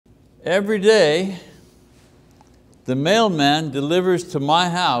Every day, the mailman delivers to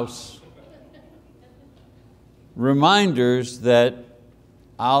my house reminders that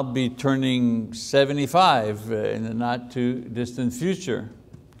I'll be turning 75 in the not too distant future.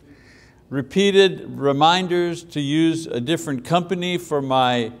 Repeated reminders to use a different company for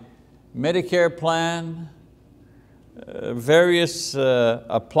my Medicare plan, various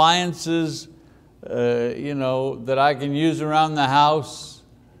appliances that I can use around the house,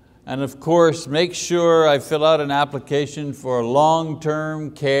 and of course make sure I fill out an application for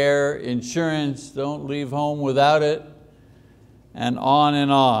long-term care insurance, don't leave home without it, and on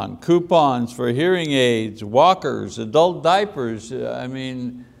and on. Coupons for hearing aids, walkers, adult diapers. I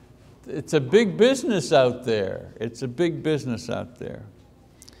mean, it's a big business out there. It's a big business out there.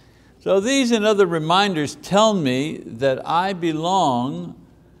 So these and other reminders tell me that I belong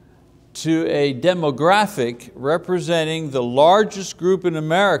to a demographic representing the largest group in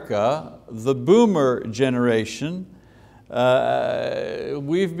America, the boomer generation.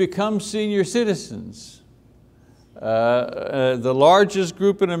 We've become senior citizens. The largest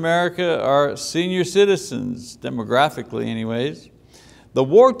group in America are senior citizens, demographically anyways. The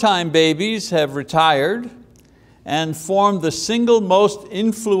wartime babies have retired and form the single most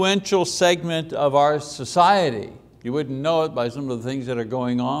influential segment of our society. You wouldn't know it by some of the things that are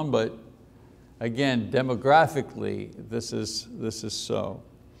going on, but again, demographically, this is so.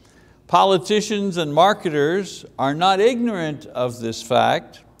 Politicians and marketers are not ignorant of this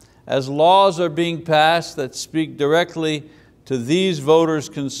fact, as laws are being passed that speak directly to these voters'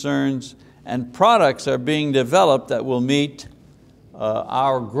 concerns, and products are being developed that will meet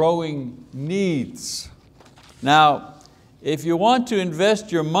our growing needs. Now, if you want to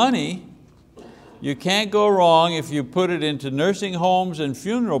invest your money, you can't go wrong if you put it into nursing homes and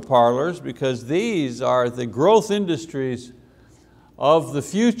funeral parlors, because these are the growth industries of the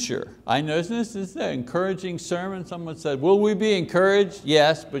future. I know, isn't this an encouraging sermon? Someone said, will we be encouraged?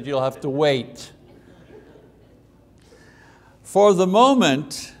 Yes, but you'll have to wait. For the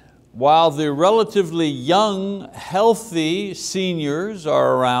moment, while the relatively young, healthy seniors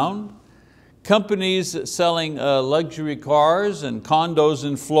are around, companies selling luxury cars and condos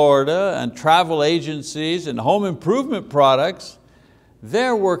in Florida and travel agencies and home improvement products,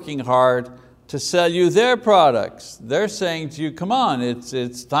 they're working hard to sell you their products. They're saying to you, come on,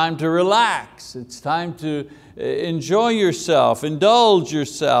 it's time to relax. It's time to enjoy yourself, indulge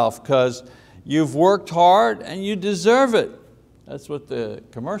yourself, because you've worked hard and you deserve it. That's what the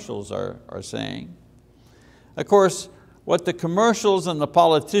commercials are saying. Of course, what the commercials and the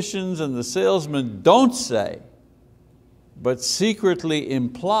politicians and the salesmen don't say, but secretly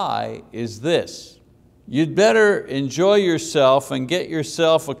imply, is this: you'd better enjoy yourself and get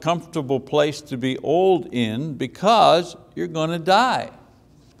yourself a comfortable place to be old in, because you're going to die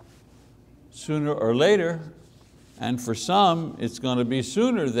sooner or later, and for some it's going to be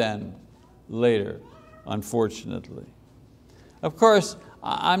sooner than later, unfortunately. Of course,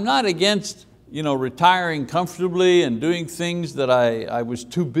 I'm not against retiring comfortably and doing things that I was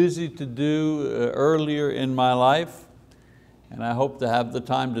too busy to do earlier in my life, and I hope to have the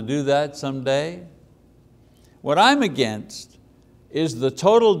time to do that someday. What I'm against is the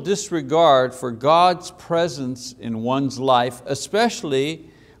total disregard for God's presence in one's life, especially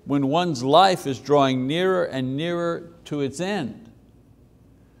when one's life is drawing nearer and nearer to its end.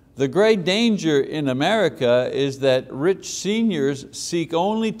 The great danger in America is that rich seniors seek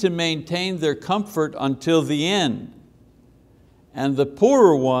only to maintain their comfort until the end, and the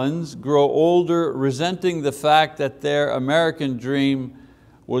poorer ones grow older resenting the fact that their American dream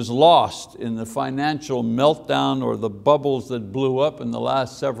was lost in the financial meltdown or the bubbles that blew up in the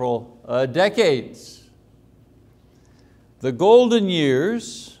last several decades. The golden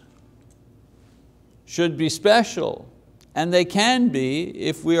years should be special, and they can be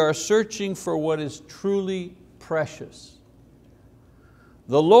if we are searching for what is truly precious.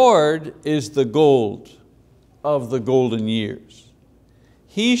 The Lord is the gold of the golden years.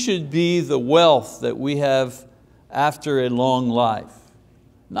 He should be the wealth that we have after a long life,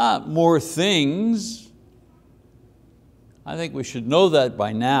 not more things. I think we should know that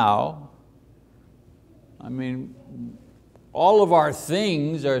by now. I mean, all of our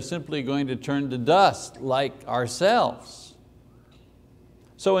things are simply going to turn to dust, like ourselves.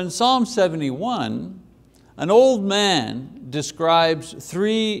 So in Psalm 71, an old man describes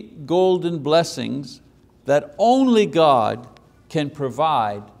 3 golden blessings that only God can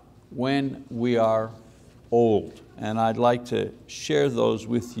provide when we are old. And I'd like to share those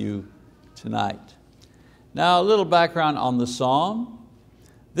with you tonight. Now, a little background on the psalm.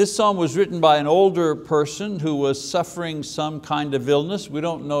 This psalm was written by an older person who was suffering some kind of illness. We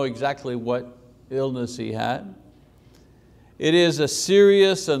don't know exactly what illness he had. It is a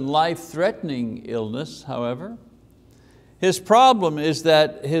serious and life-threatening illness, however. His problem is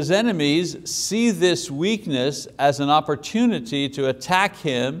that his enemies see this weakness as an opportunity to attack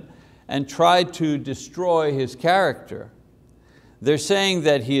him and try to destroy his character. They're saying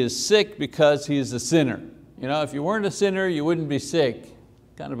that he is sick because he is a sinner. If you weren't a sinner, you wouldn't be sick.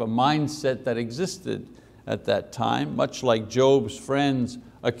 Kind of a mindset that existed at that time, much like Job's friends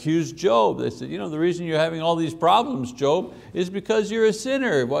accused Job. They said, the reason you're having all these problems, Job, is because you're a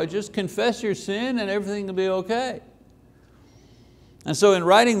sinner. Well, just confess your sin and everything will be okay. And so in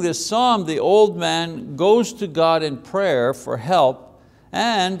writing this psalm, the old man goes to God in prayer for help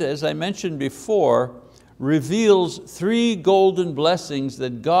and, as I mentioned before, reveals 3 golden blessings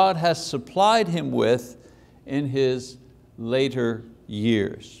that God has supplied him with in his later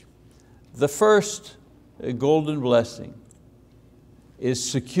years. The first golden blessing is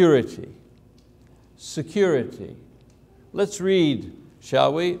security. Security. Let's read,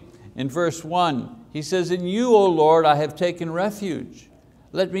 shall we? In verse 1, he says, "In you, O Lord, I have taken refuge.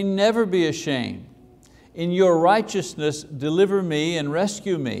 Let me never be ashamed. In your righteousness deliver me and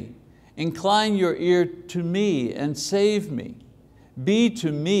rescue me. Incline your ear to me and save me. Be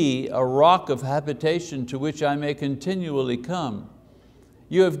to me a rock of habitation to which I may continually come.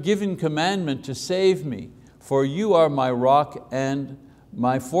 You have given commandment to save me, for you are my rock and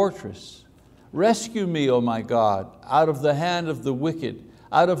my fortress. Rescue me, O my God, out of the hand of the wicked,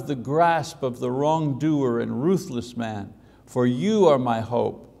 out of the grasp of the wrongdoer and ruthless man. For you are my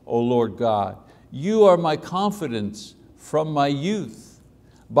hope, O Lord God. You are my confidence from my youth.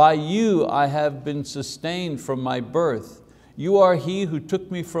 By you I have been sustained from my birth. You are he who took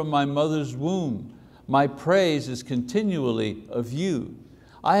me from my mother's womb. My praise is continually of you.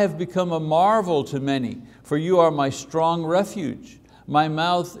 I have become a marvel to many, for you are my strong refuge. My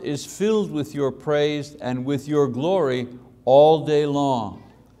mouth is filled with your praise and with your glory all day long.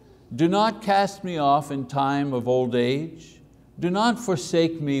 Do not cast me off in time of old age. Do not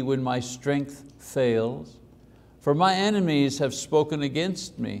forsake me when my strength fails. For my enemies have spoken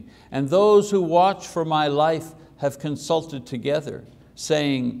against me, and those who watch for my life have consulted together,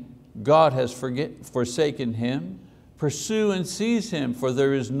 saying, God has forsaken him. Pursue and seize him, for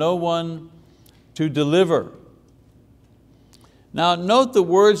there is no one to deliver." Now note the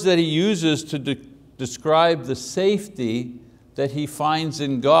words that he uses to describe the safety that he finds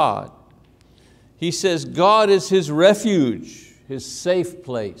in God. He says God is his refuge, his safe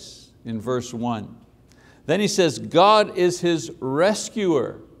place in verse 1. Then he says God is his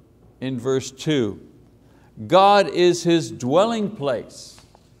rescuer in verse 2. God is his dwelling place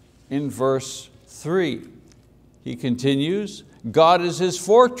in verse 3. He continues, God is his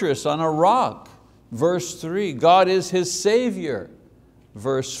fortress on a rock. Verse 3, God is his Savior.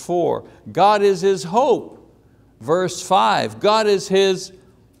 Verse 4, God is his hope. Verse 5, God is his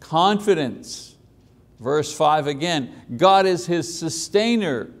confidence. Verse 5 again, God is his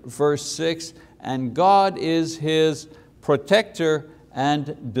sustainer. Verse 6, and God is his protector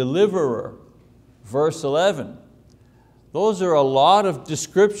and deliverer. Verse 11. Those are a lot of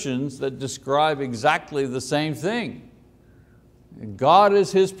descriptions that describe exactly the same thing. God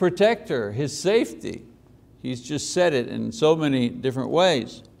is his protector, his safety. He's just said it in so many different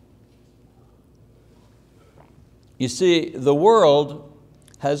ways. You see, the world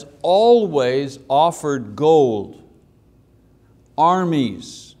has always offered gold,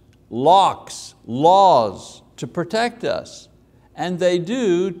 armies, locks, laws to protect us, and they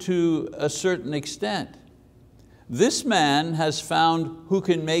do to a certain extent. This man has found who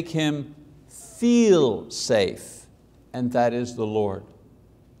can make him feel safe, and that is the Lord.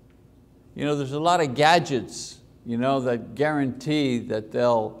 There's a lot of gadgets that guarantee that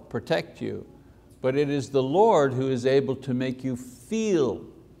they'll protect you, but it is the Lord who is able to make you feel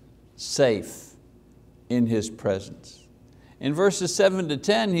safe in His presence. In verses 7 to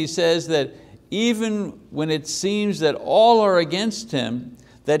 10 he says that even when it seems that all are against him,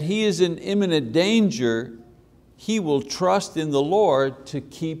 that he is in imminent danger, he will trust in the Lord to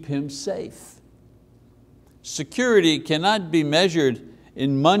keep him safe. Security cannot be measured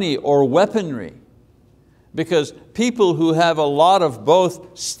in money or weaponry, because people who have a lot of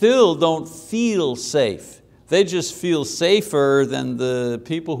both still don't feel safe. They just feel safer than the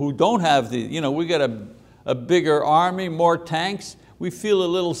people who don't have we got a bigger army, more tanks. We feel a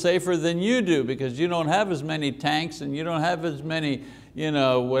little safer than you do because you don't have as many tanks and you don't have as many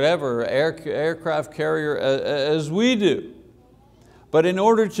aircraft carrier as we do. But in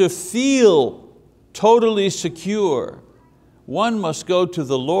order to feel totally secure, one must go to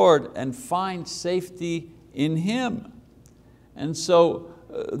the Lord and find safety in Him. And so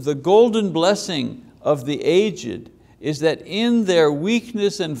the golden blessing of the aged is that in their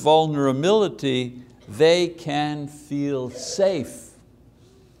weakness and vulnerability, they can feel safe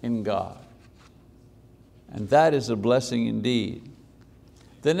in God. And that is a blessing indeed.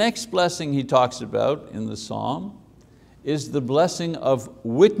 The next blessing he talks about in the psalm is the blessing of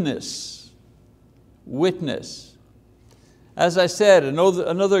witness. Witness. As I said,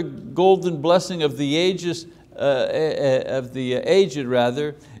 another golden blessing of the aged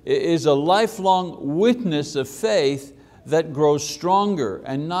is a lifelong witness of faith that grows stronger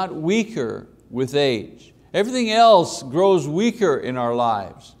and not weaker with age. Everything else grows weaker in our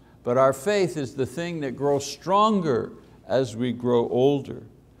lives, but our faith is the thing that grows stronger as we grow older.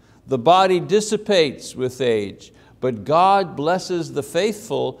 The body dissipates with age, but God blesses the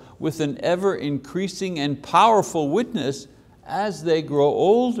faithful with an ever-increasing and powerful witness as they grow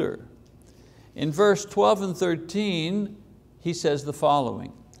older. In verse 12 and 13, he says the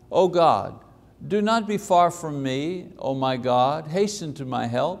following, "O God, do not be far from me, O my God, hasten to my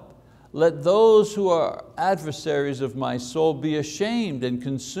help. Let those who are adversaries of my soul be ashamed and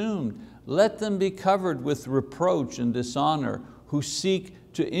consumed. Let them be covered with reproach and dishonor who seek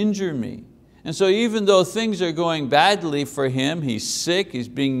to injure me." And so even though things are going badly for him, he's sick, he's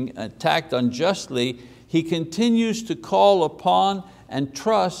being attacked unjustly, he continues to call upon and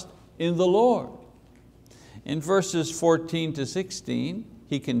trust in the Lord. In verses 14 to 16,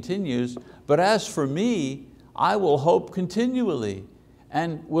 he continues, "But as for me, I will hope continually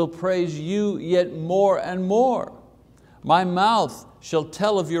and will praise you yet more and more. My mouth shall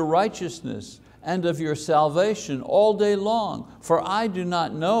tell of your righteousness and of your salvation all day long, for I do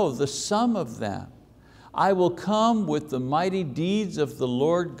not know the sum of them. I will come with the mighty deeds of the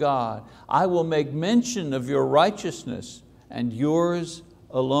Lord God. I will make mention of your righteousness and yours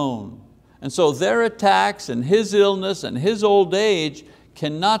alone." And so their attacks and his illness and his old age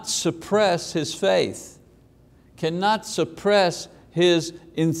cannot suppress his faith, cannot suppress his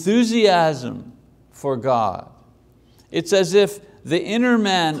enthusiasm for God. It's as if the inner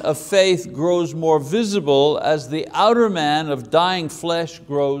man of faith grows more visible as the outer man of dying flesh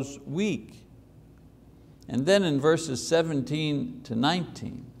grows weak. And then in verses 17 to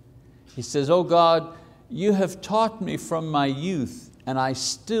 19, he says, "O God, you have taught me from my youth, and I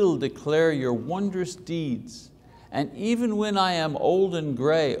still declare your wondrous deeds. And even when I am old and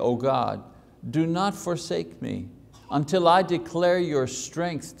gray, O God, do not forsake me, until I declare your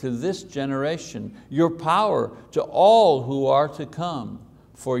strength to this generation, your power to all who are to come.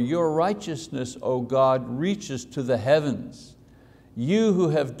 For your righteousness, O God, reaches to the heavens. You who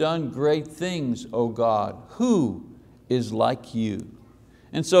have done great things, O God, who is like you?"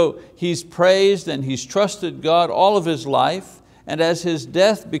 And so he's praised and he's trusted God all of his life, and as his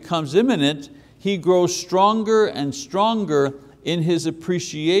death becomes imminent, he grows stronger and stronger in his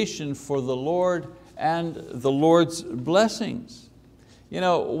appreciation for the Lord and the Lord's blessings. You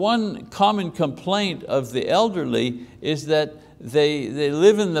know, one common complaint of the elderly is that they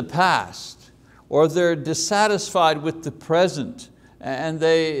live in the past, or they're dissatisfied with the present, and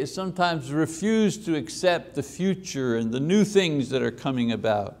they sometimes refuse to accept the future and the new things that are coming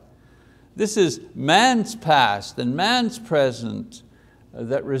about. This is man's past and man's present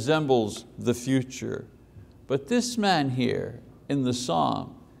that resembles the future. But this man here in the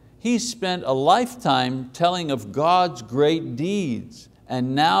psalm, he spent a lifetime telling of God's great deeds,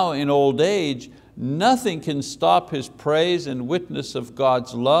 and now in old age, nothing can stop his praise and witness of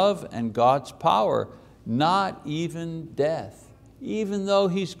God's love and God's power, not even death. Even though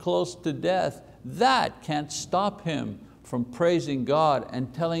he's close to death, that can't stop him from praising God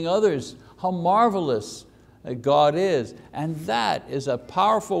and telling others how marvelous God is. And that is a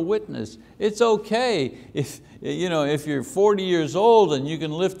powerful witness. It's okay if you're 40 years old and you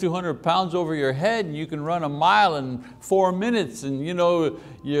can lift 200 pounds over your head and you can run a mile in 4 minutes, and you know what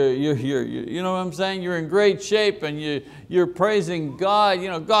I'm saying? You're in great shape and you're praising God.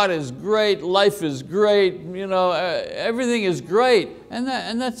 God is great, life is great, everything is great, and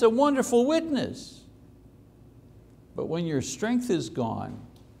that's a wonderful witness. But when your strength is gone,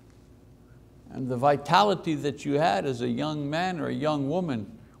 and the vitality that you had as a young man or a young woman,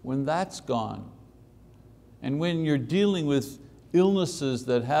 when that's gone, and when you're dealing with illnesses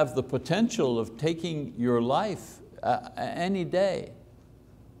that have the potential of taking your life any day,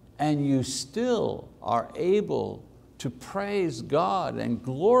 and you still are able to praise God and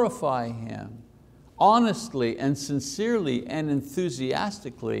glorify Him honestly and sincerely and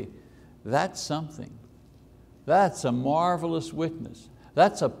enthusiastically, that's something. That's a marvelous witness.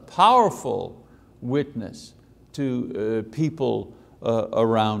 That's a powerful witness to people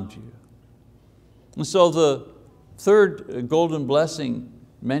around you. And so the third golden blessing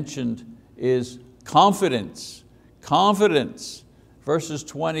mentioned is confidence. Confidence, verses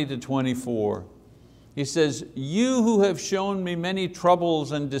 20 to 24. He says, you who have shown me many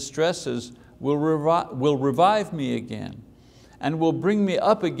troubles and distresses will revive me again and will bring me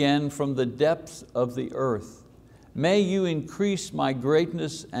up again from the depths of the earth. May you increase my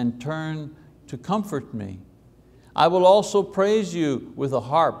greatness and turn to comfort me. I will also praise you with a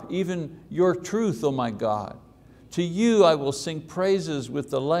harp, even your truth, O my God. To you I will sing praises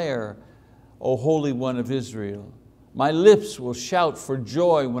with the lyre, O Holy One of Israel. My lips will shout for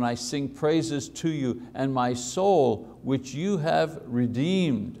joy when I sing praises to you, and my soul, which you have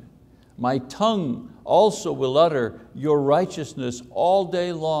redeemed. My tongue also will utter your righteousness all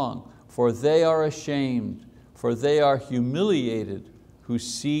day long, for they are ashamed, for they are humiliated who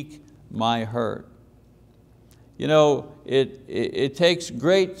seek my hurt. You know, it takes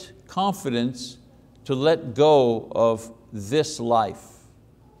great confidence to let go of this life.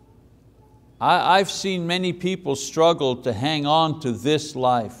 I've seen many people struggle to hang on to this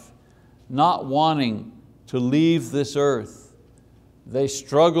life, not wanting to leave this earth. They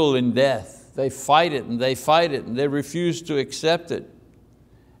struggle in death. They fight it and they fight it and they refuse to accept it.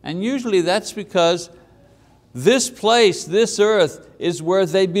 And usually that's because this place, this earth, is where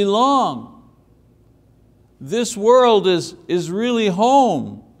they belong. This world is really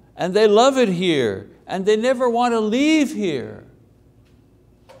home, and they love it here, and they never want to leave here.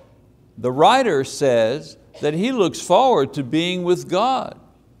 The writer says that he looks forward to being with God,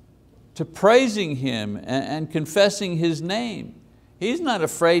 to praising Him and confessing His name. He's not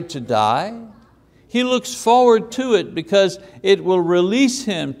afraid to die. He looks forward to it because it will release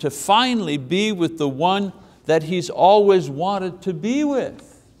him to finally be with the one that he's always wanted to be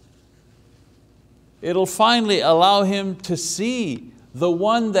with. It'll finally allow him to see the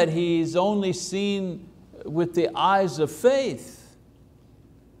one that he's only seen with the eyes of faith.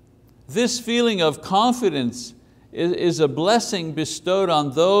 This feeling of confidence is a blessing bestowed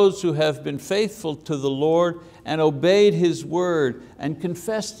on those who have been faithful to the Lord and obeyed His word and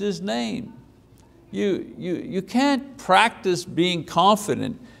confessed His name. You can't practice being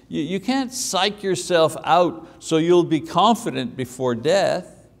confident. You can't psych yourself out so you'll be confident before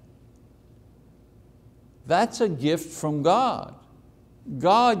death. That's a gift from God.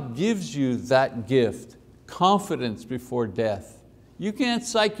 God gives you that gift, confidence before death. You can't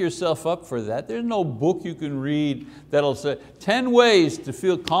psych yourself up for that. There's no book you can read that'll say 10 ways to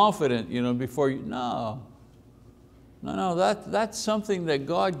feel confident before you, no. That's something that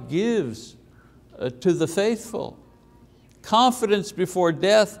God gives to the faithful. Confidence before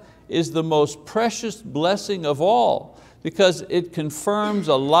death is the most precious blessing of all because it confirms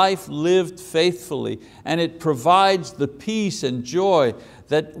a life lived faithfully and it provides the peace and joy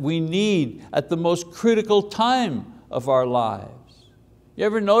that we need at the most critical time of our lives. You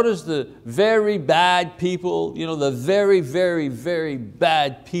ever notice the very bad people, the very, very, very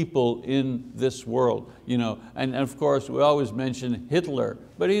bad people in this world? And of course we always mention Hitler,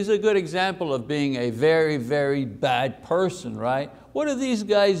 but he's a good example of being a very, very bad person, right? What do these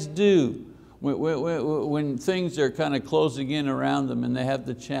guys do when things are kind of closing in around them and they have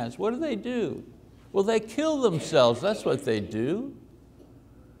the chance? What do? Well, they kill themselves, that's what they do.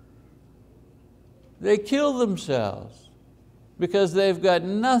 They kill themselves because they've got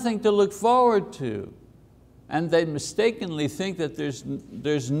nothing to look forward to. And they mistakenly think that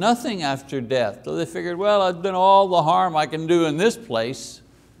there's nothing after death. So they figured, well, I've done all the harm I can do in this place.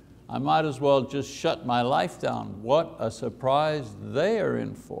 I might as well just shut my life down. What a surprise they are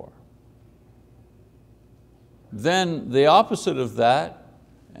in for. Then the opposite of that,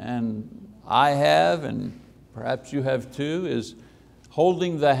 and I have, and perhaps you have too, is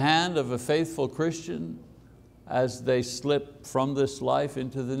holding the hand of a faithful Christian as they slip from this life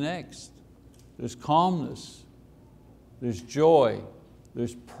into the next. There's calmness, there's joy,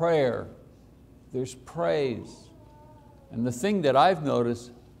 there's prayer, there's praise. And the thing that I've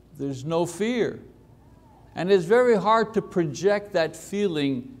noticed, there's no fear. And it's very hard to project that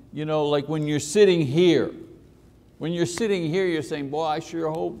feeling, like when you're sitting here. When you're sitting here, you're saying, boy, I sure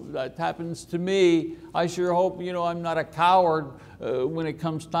hope that happens to me. I sure hope I'm not a coward when it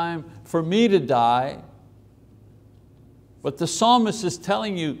comes time for me to die. But the psalmist is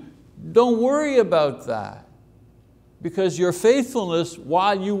telling you, don't worry about that, because your faithfulness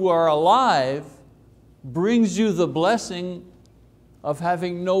while you are alive brings you the blessing of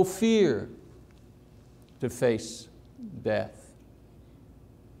having no fear to face death.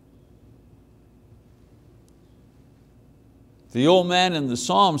 The old man in the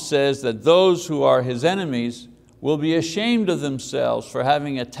psalm says that those who are his enemies will be ashamed of themselves for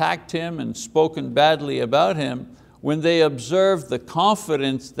having attacked him and spoken badly about him when they observe the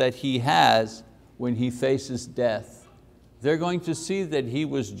confidence that he has when he faces death. They're going to see that he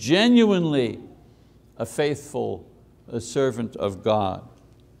was genuinely a faithful servant of God.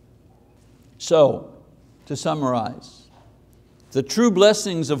 So, to summarize, the true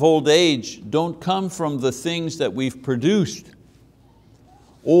blessings of old age don't come from the things that we've produced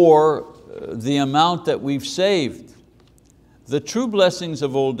or the amount that we've saved. The true blessings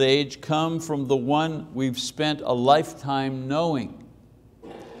of old age come from the one we've spent a lifetime knowing.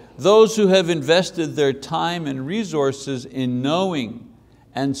 Those who have invested their time and resources in knowing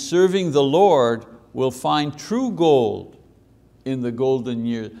and serving the Lord will find true gold in the golden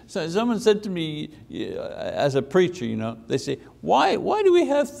years. So someone said to me, as a preacher, they say, why do we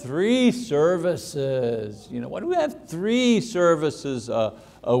have 3 services? Why do we have 3 services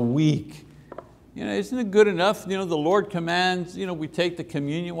a week? Isn't it good enough? The Lord commands, we take the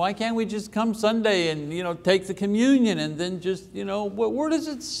communion. Why can't we just come Sunday and take the communion and then just, where does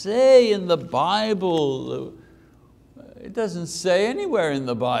it say in the Bible? It doesn't say anywhere in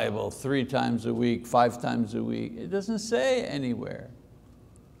the Bible 3 times a week, 5 times a week. It doesn't say anywhere.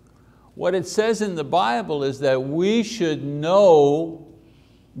 What it says in the Bible is that we should know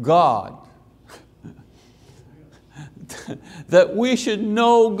God. That we should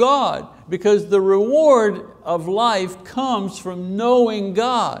know God, because the reward of life comes from knowing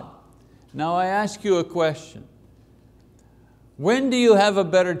God. Now I ask you a question. When do you have a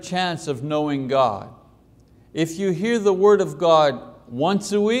better chance of knowing God? If you hear the word of God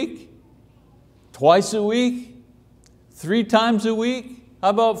once a week, twice a week, 3 times a week, how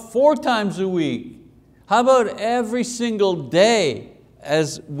about 4 times a week? How about every single day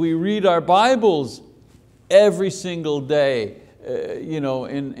as we read our Bibles every single day,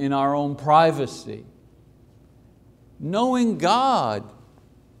 in our own privacy? Knowing God,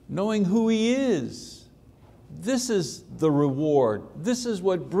 knowing who He is, this is the reward. This is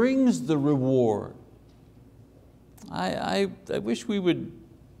what brings the reward. I wish we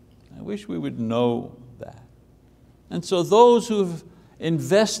would know that. And so those who've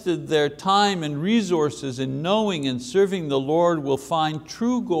invested their time and resources in knowing and serving the Lord will find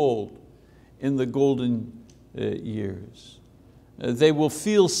true gold in the golden years. They will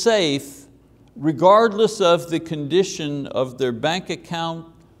feel safe regardless of the condition of their bank account,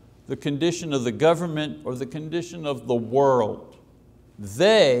 the condition of the government, or the condition of the world.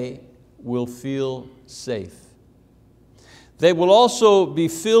 They will feel safe. They will also be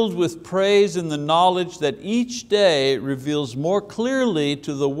filled with praise in the knowledge that each day reveals more clearly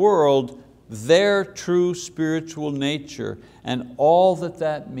to the world their true spiritual nature and all that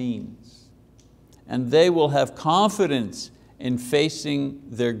that means. And they will have confidence in facing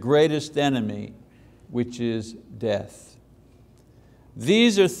their greatest enemy, which is death.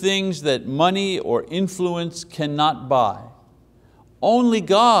 These are things that money or influence cannot buy. Only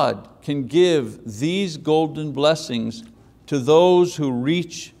God can give these golden blessings to those who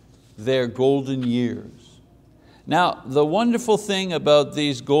reach their golden years. Now, the wonderful thing about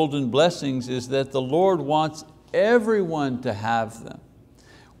these golden blessings is that the Lord wants everyone to have them.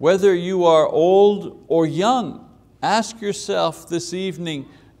 Whether you are old or young, ask yourself this evening,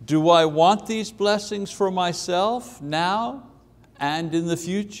 do I want these blessings for myself now and in the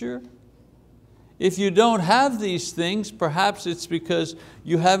future? If you don't have these things, perhaps it's because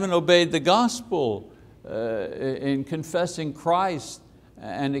you haven't obeyed the gospel in confessing Christ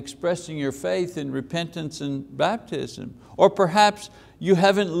and expressing your faith in repentance and baptism. Or perhaps you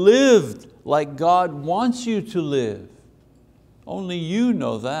haven't lived like God wants you to live. Only you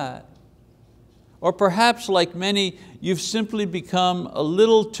know that. Or perhaps, like many, you've simply become a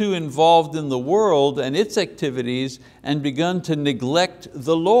little too involved in the world and its activities and begun to neglect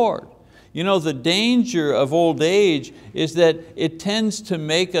the Lord. You know, the danger of old age is that it tends to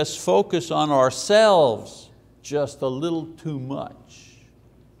make us focus on ourselves just a little too much.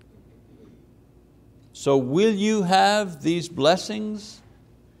 So will you have these blessings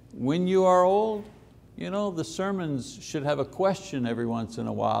when you are old? You know, the sermons should have a question every once in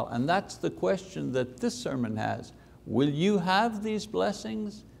a while, and that's the question that this sermon has. Will you have these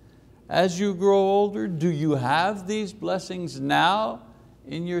blessings as you grow older? Do you have these blessings now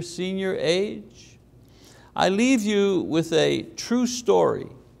in your senior age? I leave you with a true story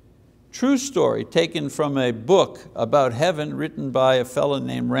taken from a book about heaven written by a fellow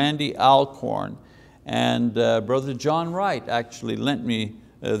named Randy Alcorn. And Brother John Wright actually lent me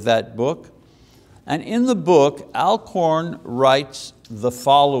that book. And in the book, Alcorn writes the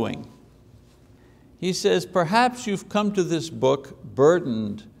following. He says, perhaps you've come to this book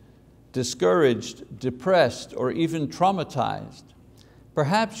burdened discouraged, depressed, or even traumatized.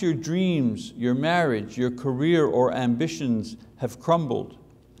 Perhaps your dreams, your marriage, your career, or ambitions have crumbled.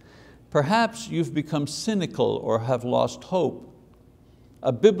 Perhaps you've become cynical or have lost hope.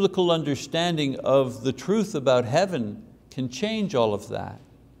 A biblical understanding of the truth about heaven can change all of that.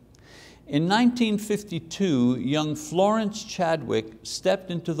 In 1952, young Florence Chadwick stepped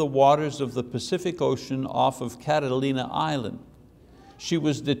into the waters of the Pacific Ocean off of Catalina Island. She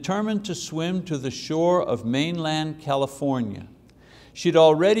was determined to swim to the shore of mainland California. She'd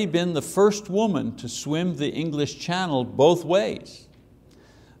already been the first woman to swim the English Channel both ways.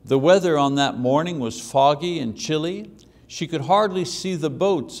 The weather on that morning was foggy and chilly. She could hardly see the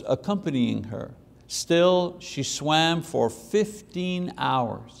boats accompanying her. Still, she swam for 15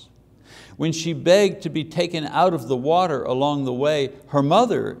 hours. When she begged to be taken out of the water along the way, her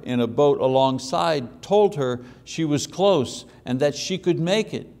mother in a boat alongside told her she was close and that she could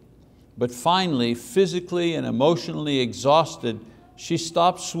make it. But finally, physically and emotionally exhausted, she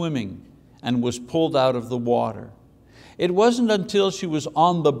stopped swimming and was pulled out of the water. It wasn't until she was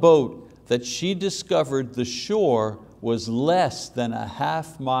on the boat that she discovered the shore was less than a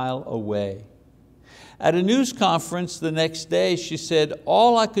half-mile away. At a news conference the next day, she said,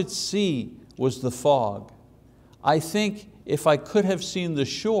 "All I could see was the fog. I think if I could have seen the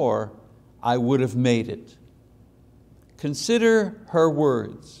shore, I would have made it." Consider her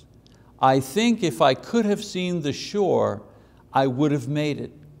words. "I think if I could have seen the shore, I would have made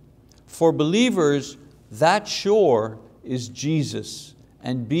it." For believers, that shore is Jesus,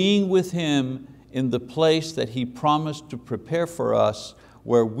 and being with Him in the place that He promised to prepare for us,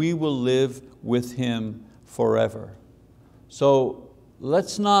 where we will live with Him forever. So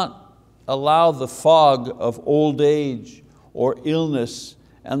let's not allow the fog of old age or illness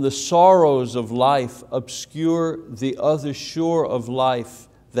and the sorrows of life obscure the other shore of life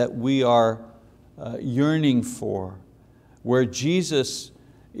that we are yearning for, where Jesus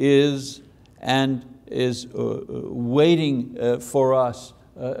is and is waiting for us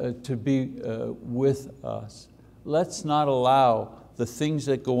to be with us. Let's not allow the things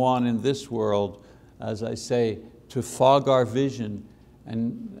that go on in this world, as I say, to fog our vision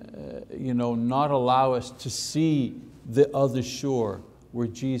and not allow us to see the other shore where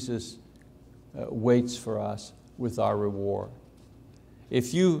Jesus waits for us with our reward.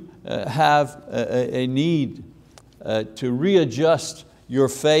 If you have a need to readjust your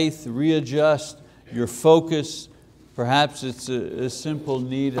faith, readjust your focus, perhaps it's a simple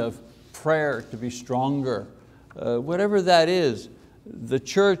need of prayer to be stronger. Whatever that is, the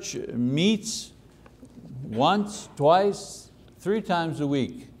church meets once, twice, 3 times a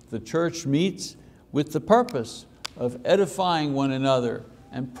week. The church meets with the purpose of edifying one another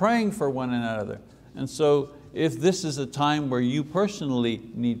and praying for one another. And so if this is a time where you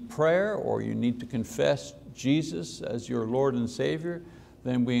personally need prayer or you need to confess Jesus as your Lord and Savior,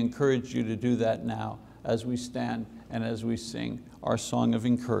 then we encourage you to do that now as we stand and as we sing our song of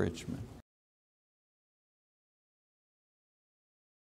encouragement.